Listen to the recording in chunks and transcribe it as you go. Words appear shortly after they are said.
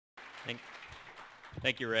Thank,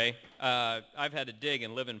 thank you, Ray. I've had to dig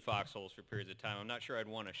and live in foxholes for periods of time. I'm not sure I'd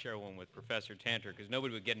want to share one with Professor Tanter because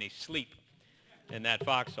nobody would get any sleep in that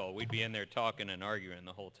foxhole. We'd be in there talking and arguing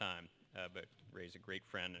the whole time. But Ray's a great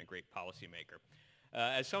friend and a great policymaker.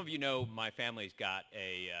 As some of you know, my family's got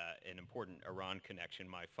an important Iran connection.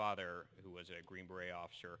 My father, who was a Green Beret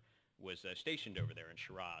officer, was stationed over there in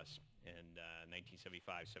Shiraz in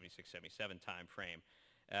 1975, 76, 77 time frame.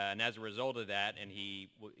 And as a result of that, and he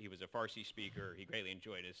was a Farsi speaker, he greatly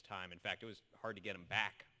enjoyed his time. In fact, it was hard to get him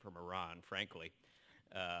back from Iran, frankly.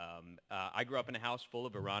 I grew up in a house full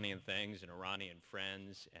of Iranian things and Iranian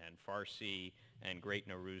friends and Farsi and great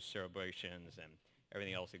Nowruz celebrations and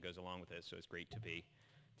everything else that goes along with it. So it's great to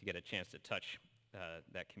get a chance to touch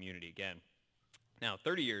that community again. Now,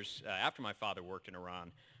 30 years after my father worked in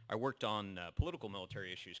Iran, I worked on political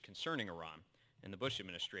military issues concerning Iran in the Bush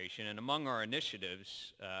administration. And among our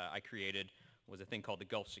initiatives I created was a thing called the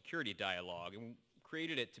Gulf Security Dialogue, and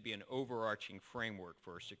created it to be an overarching framework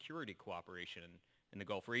for security cooperation in the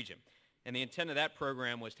Gulf region. And the intent of that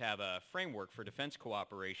program was to have a framework for defense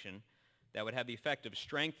cooperation that would have the effect of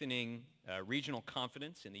strengthening regional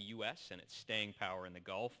confidence in the U.S. and its staying power in the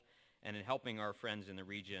Gulf, and in helping our friends in the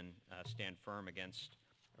region stand firm against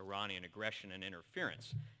Iranian aggression and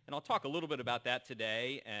interference. And I'll talk a little bit about that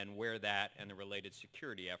today and where that and the related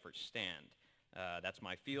security efforts stand. That's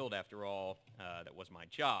my field, after all. That was my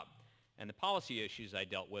job. And the policy issues I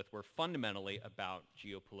dealt with were fundamentally about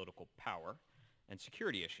geopolitical power and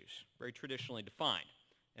security issues, very traditionally defined,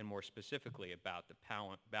 and more specifically about the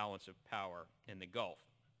balance of power in the Gulf.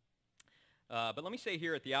 But let me say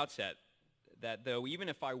here at the outset that though even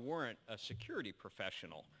if I weren't a security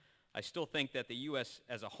professional, I still think that the U.S.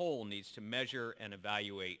 as a whole needs to measure and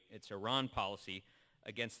evaluate its Iran policy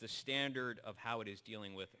against the standard of how it is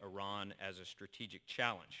dealing with Iran as a strategic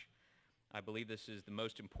challenge. I believe this is the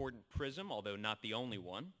most important prism, although not the only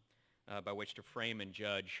one, by which to frame and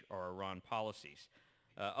judge our Iran policies.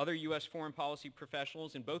 Other U.S. foreign policy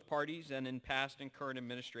professionals in both parties and in past and current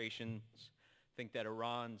administrations think that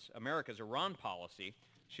America's Iran policy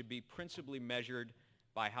should be principally measured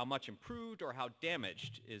by how much improved or how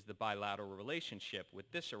damaged is the bilateral relationship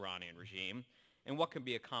with this Iranian regime and what can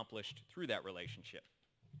be accomplished through that relationship.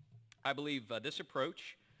 I believe this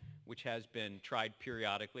approach, which has been tried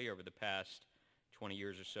periodically over the past 20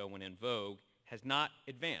 years or so when in vogue, has not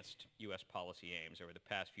advanced U.S. policy aims over the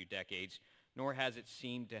past few decades, nor has it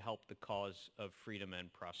seemed to help the cause of freedom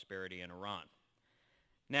and prosperity in Iran.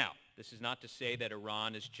 Now, this is not to say that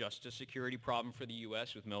Iran is just a security problem for the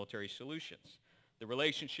U.S. with military solutions. The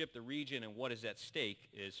relationship, the region, and what is at stake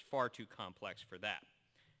is far too complex for that.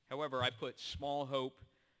 However, I put small hope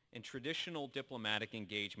in traditional diplomatic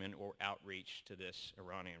engagement or outreach to this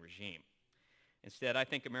Iranian regime. Instead, I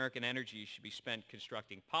think American energy should be spent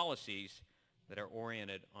constructing policies that are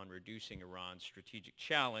oriented on reducing Iran's strategic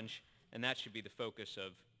challenge, and that should be the focus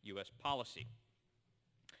of U.S. policy.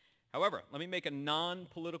 However, let me make a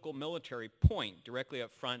non-political military point directly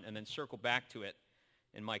up front and then circle back to it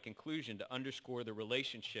in my conclusion to underscore the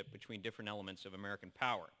relationship between different elements of American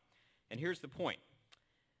power. And here's the point.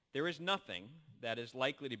 There is nothing that is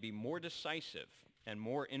likely to be more decisive and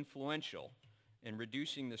more influential in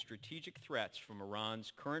reducing the strategic threats from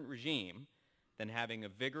Iran's current regime than having a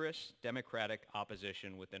vigorous democratic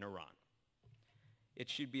opposition within Iran. It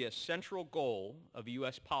should be a central goal of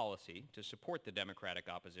U.S. policy to support the democratic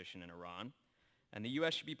opposition in Iran, and the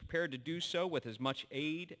U.S. should be prepared to do so with as much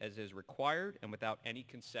aid as is required and without any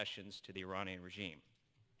concessions to the Iranian regime.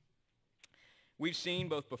 We've seen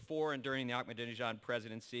both before and during the Ahmadinejad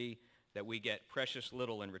presidency that we get precious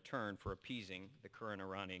little in return for appeasing the current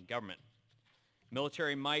Iranian government.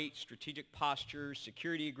 Military might, strategic postures,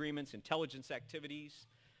 security agreements, intelligence activities,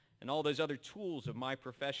 and all those other tools of my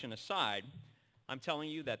profession aside, I'm telling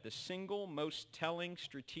you that the single most telling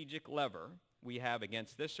strategic lever we have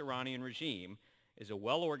against this Iranian regime is a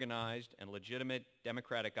well-organized and legitimate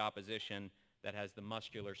democratic opposition that has the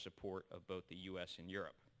muscular support of both the U.S. and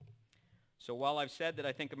Europe. So while I've said that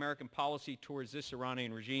I think American policy towards this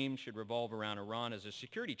Iranian regime should revolve around Iran as a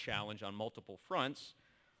security challenge on multiple fronts,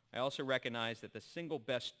 I also recognize that the single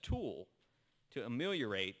best tool to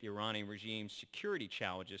ameliorate the Iranian regime's security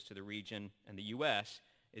challenges to the region and the U.S.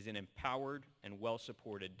 is an empowered and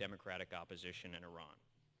well-supported democratic opposition in Iran.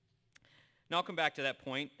 Now I'll come back to that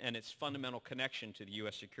point and its fundamental connection to the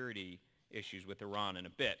U.S. security issues with Iran in a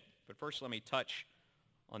bit. But first let me touch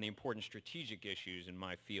on the important strategic issues in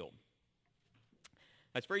my field.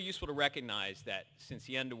 It's very useful to recognize that since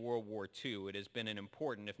the end of World War II, it has been an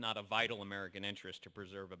important, if not a vital, American interest to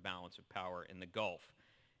preserve a balance of power in the Gulf.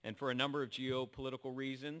 And for a number of geopolitical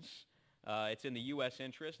reasons, It's in the U.S.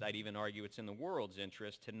 interest, I'd even argue it's in the world's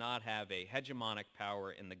interest, to not have a hegemonic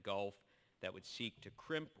power in the Gulf that would seek to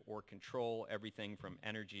crimp or control everything from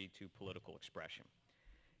energy to political expression.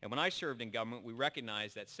 And when I served in government, we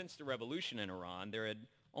recognized that since the revolution in Iran, there had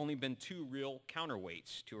only been two real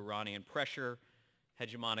counterweights to Iranian pressure,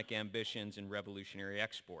 hegemonic ambitions, and revolutionary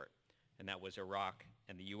export, and that was Iraq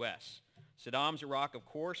and the U.S. Saddam's Iraq, of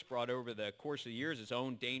course, brought over the course of the years its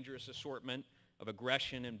own dangerous assortment of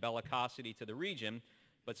aggression and bellicosity to the region,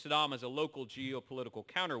 but Saddam as a local geopolitical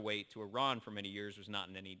counterweight to Iran for many years was not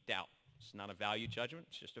in any doubt. It's not a value judgment,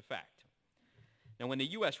 it's just a fact. Now, when the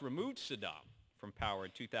U.S. removed Saddam from power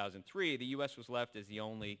in 2003, the U.S. was left as the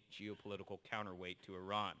only geopolitical counterweight to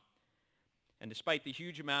Iran. And despite the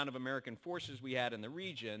huge amount of American forces we had in the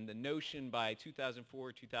region, the notion by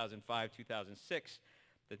 2004, 2005, 2006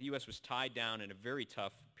 that the U.S. was tied down in a very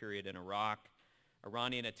tough period in Iraq,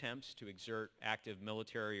 Iranian attempts to exert active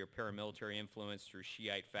military or paramilitary influence through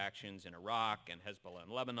Shiite factions in Iraq and Hezbollah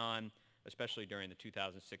in Lebanon, especially during the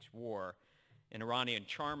 2006 war, an Iranian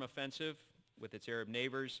charm offensive with its Arab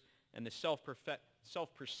neighbors, and the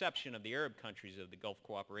self-perception of the Arab countries of the Gulf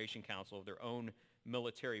Cooperation Council of their own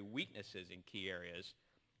military weaknesses in key areas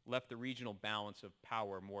left the regional balance of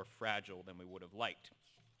power more fragile than we would have liked.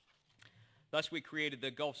 Thus, we created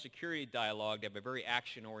the Gulf Security Dialogue to have a very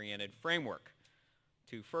action-oriented framework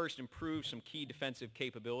to first improve some key defensive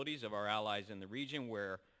capabilities of our allies in the region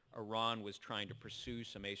where Iran was trying to pursue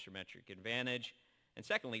some asymmetric advantage, and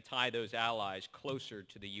secondly, tie those allies closer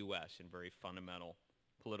to the U.S. in very fundamental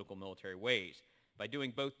political military ways. By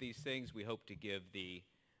doing both these things, we hope to give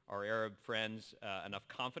our Arab friends enough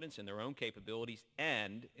confidence in their own capabilities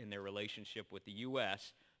and in their relationship with the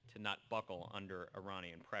U.S. to not buckle under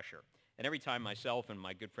Iranian pressure. And every time myself and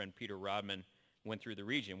my good friend Peter Rodman went through the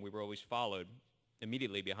region, we were always followed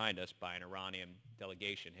immediately behind us by an Iranian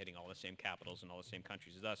delegation hitting all the same capitals and all the same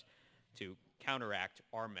countries as us to counteract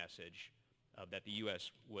our message that the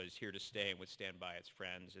U.S. was here to stay and would stand by its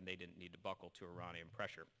friends and they didn't need to buckle to Iranian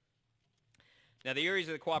pressure. Now, the areas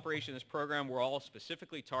of the cooperation in this program were all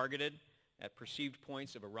specifically targeted at perceived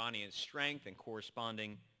points of Iranian strength and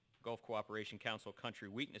corresponding Gulf Cooperation Council country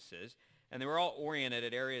weaknesses, and they were all oriented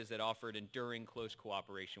at areas that offered enduring close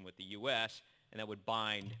cooperation with the U.S. and that would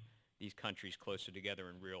bind these countries closer together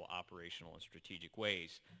in real operational and strategic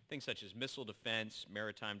ways. Things such as missile defense,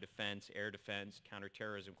 maritime defense, air defense,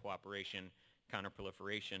 counterterrorism cooperation,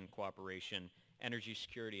 counterproliferation cooperation, energy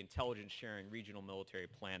security, intelligence sharing, regional military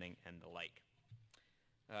planning, and the like.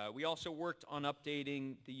 We also worked on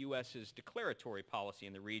updating the U.S.'s declaratory policy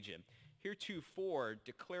in the region. Heretofore,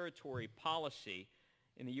 declaratory policy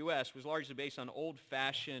in the U.S. was largely based on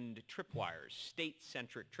old-fashioned tripwires,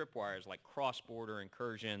 state-centric tripwires like cross-border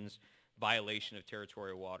incursions, violation of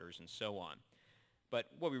territorial waters, and so on. But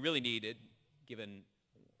what we really needed, given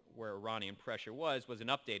where Iranian pressure was an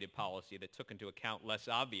updated policy that took into account less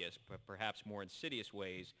obvious, but perhaps more insidious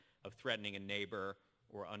ways of threatening a neighbor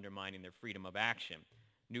or undermining their freedom of action.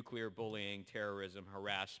 Nuclear bullying, terrorism,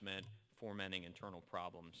 harassment, fomenting internal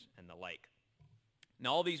problems, and the like.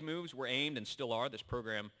 Now, all these moves were aimed, and still are, this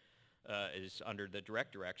program is under the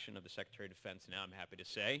direct direction of the Secretary of Defense now, I'm happy to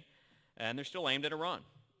say, and they're still aimed at Iran,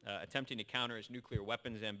 attempting to counter its nuclear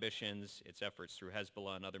weapons ambitions, its efforts through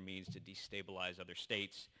Hezbollah and other means to destabilize other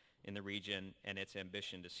states in the region, and its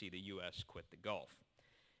ambition to see the U.S. quit the Gulf.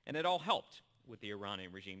 And it all helped with the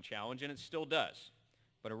Iranian regime challenge, and it still does.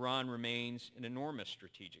 But Iran remains an enormous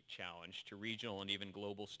strategic challenge to regional and even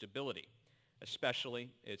global stability,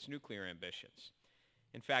 especially its nuclear ambitions.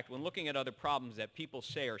 In fact, when looking at other problems that people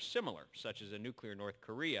say are similar, such as a nuclear North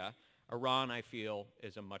Korea, Iran, I feel,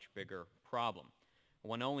 is a much bigger problem.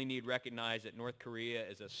 One only need recognize that North Korea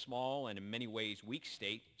is a small and in many ways weak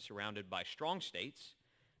state surrounded by strong states,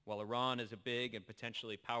 while Iran is a big and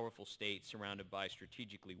potentially powerful state surrounded by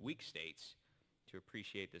strategically weak states, to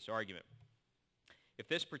appreciate this argument. If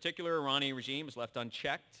this particular Iranian regime is left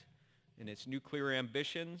unchecked in its nuclear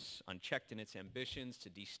ambitions, unchecked in its ambitions to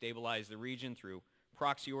destabilize the region through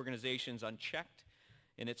proxy organizations, unchecked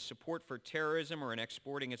in its support for terrorism or in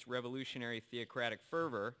exporting its revolutionary theocratic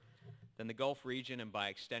fervor, then the Gulf region and by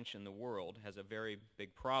extension the world has a very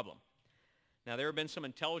big problem. Now, there have been some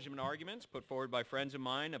intelligent arguments put forward by friends of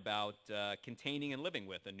mine about containing and living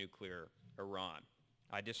with a nuclear Iran.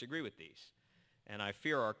 I disagree with these, and I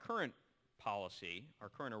fear our current policy, our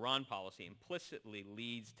current Iran policy, implicitly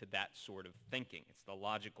leads to that sort of thinking. It's the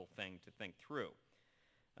logical thing to think through.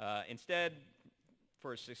 Instead,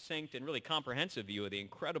 for a succinct and really comprehensive view of the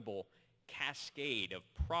incredible cascade of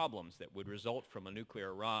problems that would result from a nuclear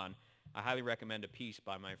Iran, I highly recommend a piece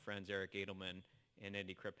by my friends Eric Edelman and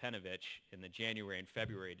Andy Krepenovich in the January and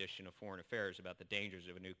February edition of Foreign Affairs about the dangers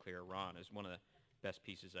of a nuclear Iran is one of the best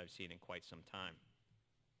pieces I've seen in quite some time.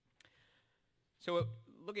 So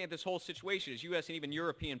looking at this whole situation, as U.S. and even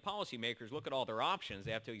European policymakers look at all their options,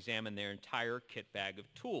 they have to examine their entire kit bag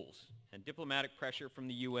of tools. And diplomatic pressure from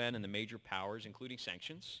the UN and the major powers, including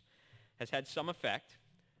sanctions, has had some effect,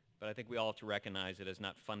 but I think we all have to recognize it has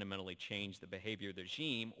not fundamentally changed the behavior of the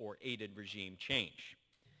regime or aided regime change.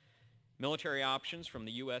 Military options from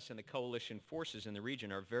the U.S. and the coalition forces in the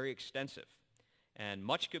region are very extensive, and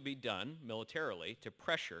much could be done militarily to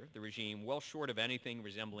pressure the regime well short of anything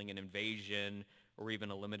resembling an invasion or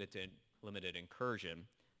even a limited incursion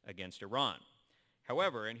against Iran.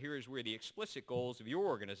 However, and here is where the explicit goals of your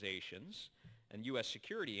organizations and U.S.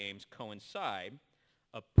 security aims coincide,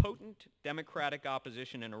 a potent democratic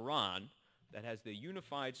opposition in Iran that has the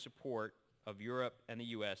unified support of Europe and the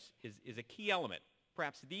U.S. is a key element,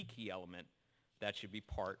 perhaps the key element, that should be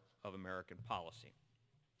part of American policy.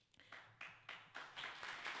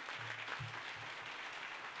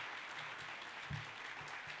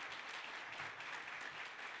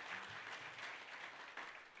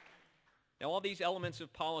 Now, all these elements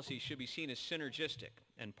of policy should be seen as synergistic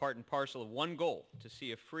and part and parcel of one goal, to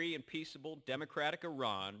see a free and peaceable democratic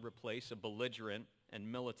Iran replace a belligerent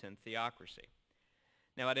and militant theocracy.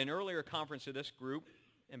 Now, at an earlier conference of this group,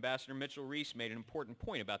 Ambassador Mitchell-Reese made an important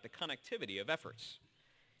point about the connectivity of efforts.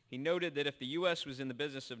 He noted that if the U.S. was in the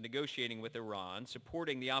business of negotiating with Iran,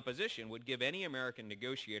 supporting the opposition would give any American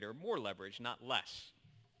negotiator more leverage, not less,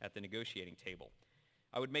 at the negotiating table.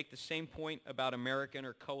 I would make the same point about American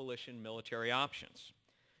or coalition military options,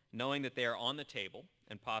 knowing that they are on the table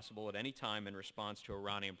and possible at any time in response to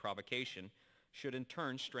Iranian provocation should in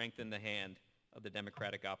turn strengthen the hand of the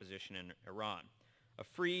democratic opposition in Iran. A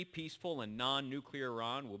free, peaceful, and non-nuclear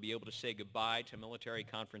Iran will be able to say goodbye to military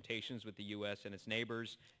confrontations with the U.S. and its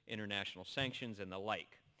neighbors, international sanctions, and the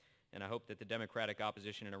like. And I hope that the democratic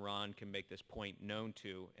opposition in Iran can make this point known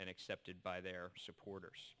to and accepted by their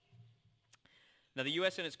supporters. Now, the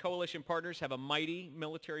U.S. and its coalition partners have a mighty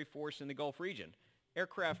military force in the Gulf region.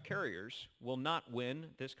 Aircraft carriers will not win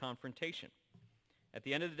this confrontation. At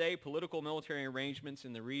the end of the day, political military arrangements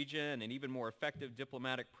in the region and even more effective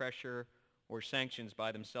diplomatic pressure or sanctions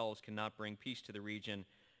by themselves cannot bring peace to the region,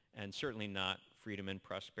 and certainly not freedom and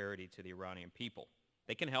prosperity to the Iranian people.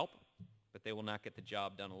 They can help, but they will not get the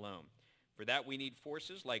job done alone. For that, we need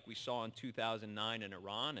forces like we saw in 2009 in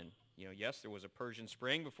Iran, and yes, there was a Persian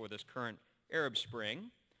Spring before this current Arab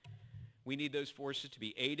Spring. We need those forces to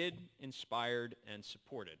be aided, inspired, and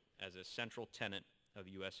supported as a central tenet of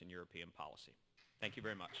U.S. and European policy. Thank you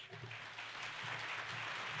very much.